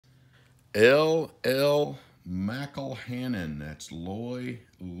L. McElhannon. That's Loy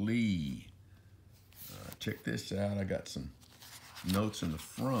Lee. Check this out. I got some notes in the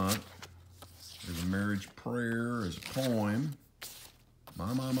front. There's a marriage prayer as a poem. My.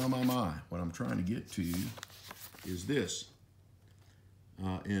 What I'm trying to get to is this.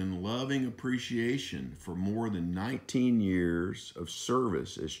 In loving appreciation for more than 19 years of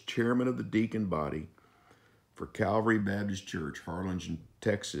service as chairman of the deacon body for Calvary Baptist Church, Harlingen,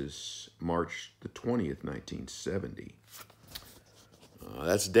 Texas, March the 20th, 1970.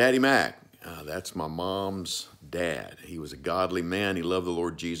 That's Daddy Mac. That's my mom's dad. He was a godly man. He loved the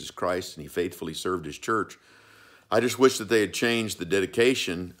Lord Jesus Christ, and he faithfully served his church. I just wish that they had changed the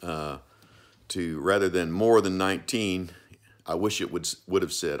dedication to, rather than more than 19, I wish it would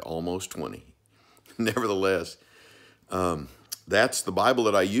have said almost 20. Nevertheless, that's the Bible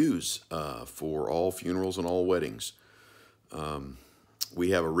that I use for all funerals and all weddings.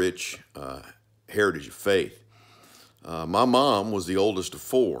 We have a rich heritage of faith. My mom was the oldest of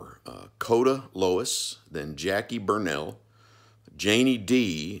four, Coda Lois, then Jackie Burnell, Janie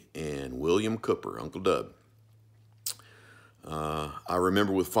D., and William Cooper, Uncle Dub. I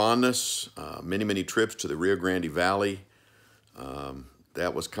remember with fondness many trips to the Rio Grande Valley.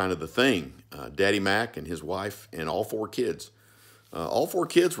 That was kind of the thing. Daddy Mac and his wife and all four kids. All four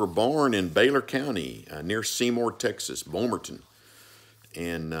kids were born in Baylor County near Seymour, Texas, Bomerton.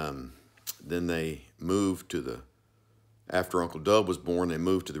 And then they moved to the, after Uncle Dub was born, they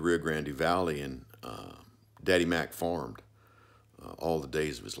moved to the Rio Grande Valley, and Daddy Mac farmed all the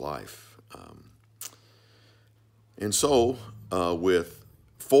days of his life. And so with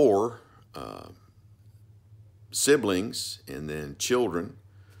four siblings and then children,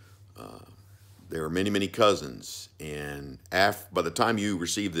 there are many cousins. And by the time you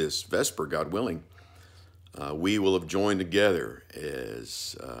receive this Vesper, God willing, we will have joined together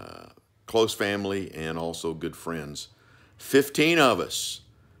as close family and also good friends. 15 of us,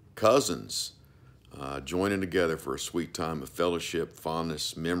 cousins, joining together for a sweet time of fellowship,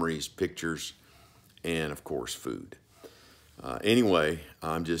 fondness, memories, pictures, and of course, food. Anyway,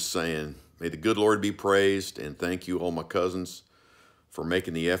 I'm just saying, may the good Lord be praised, and thank you, all my cousins, for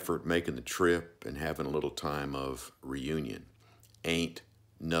making the effort, making the trip, and having a little time of reunion. Ain't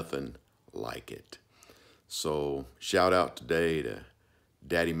nothing like it. So shout out today to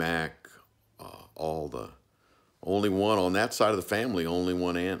Daddy Mac, only one on that side of the family, only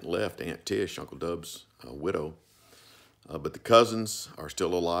one aunt left, Aunt Tish, Uncle Dub's widow. But the cousins are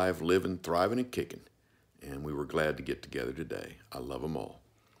still alive, living, thriving, and kicking. And we were glad to get together today. I love them all.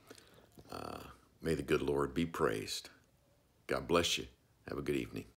 May the good Lord be praised. God bless you. Have a good evening.